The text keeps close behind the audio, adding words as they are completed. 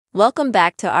Welcome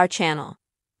back to our channel.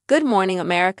 Good Morning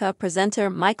America presenter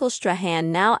Michael Strahan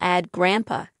now add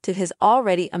grandpa to his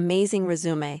already amazing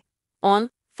resume.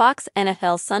 On Fox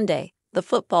NFL Sunday, the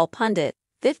football pundit,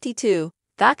 52,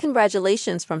 got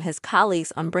congratulations from his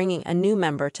colleagues on bringing a new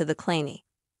member to the clany.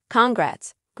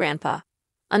 Congrats, Grandpa.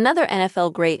 Another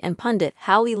NFL great and pundit,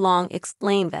 Howie Long,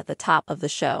 exclaimed at the top of the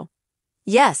show.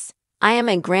 Yes, I am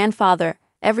a grandfather,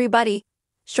 everybody,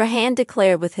 Strahan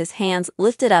declared with his hands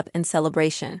lifted up in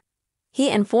celebration. He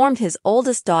informed his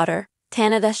oldest daughter,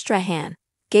 Tanita Strahan,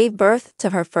 gave birth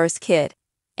to her first kid,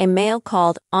 a male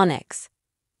called Onyx.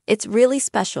 It's really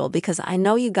special because I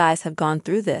know you guys have gone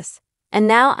through this, and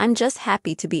now I'm just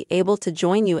happy to be able to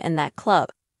join you in that club,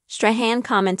 Strahan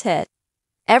commented.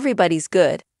 Everybody's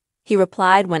good, he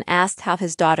replied when asked how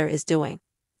his daughter is doing.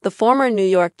 The former New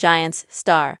York Giants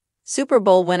star, Super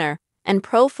Bowl winner, and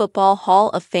Pro Football Hall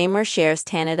of Famer shares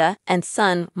Tanita and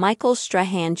son Michael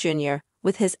Strahan Jr.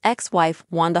 with his ex-wife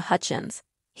Wanda Hutchins.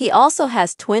 He also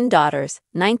has twin daughters,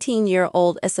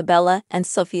 19-year-old Isabella and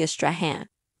Sophia Strahan,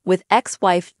 with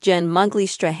ex-wife Jean Muggli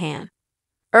Strahan.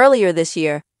 Earlier this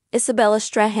year, Isabella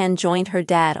Strahan joined her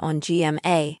dad on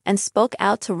GMA and spoke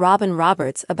out to Robin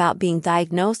Roberts about being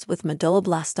diagnosed with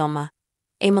medulloblastoma,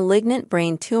 a malignant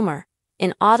brain tumor,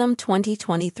 in autumn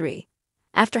 2023.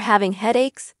 After having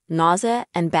headaches, nausea,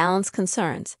 and balance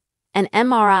concerns, an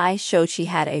MRI showed she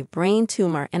had a brain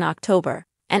tumor in October,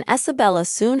 and Isabella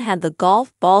soon had the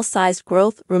golf ball-sized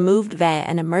growth removed via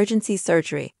an emergency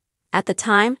surgery. At the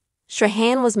time,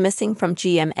 Strahan was missing from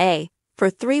GMA for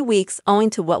 3 weeks owing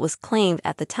to what was claimed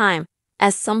at the time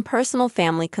as some personal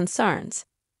family concerns.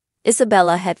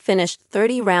 Isabella had finished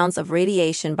 30 rounds of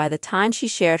radiation by the time she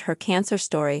shared her cancer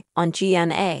story on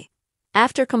GMA.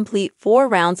 After complete 4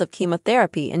 rounds of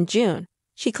chemotherapy in June,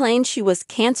 she claimed she was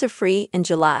cancer-free in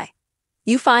July.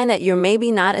 You find that you're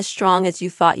maybe not as strong as you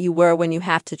thought you were when you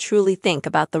have to truly think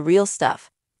about the real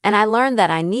stuff, and I learned that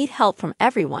I need help from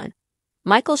everyone,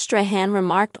 Michael Strahan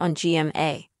remarked on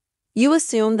GMA. You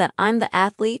assume that I'm the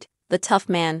athlete, the tough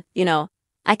man,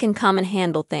 I can come and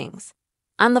handle things.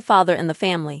 I'm the father in the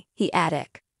family, he added.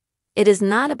 It is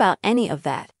not about any of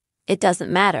that. It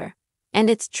doesn't matter. And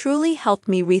it's truly helped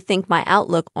me rethink my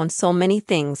outlook on so many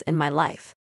things in my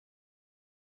life.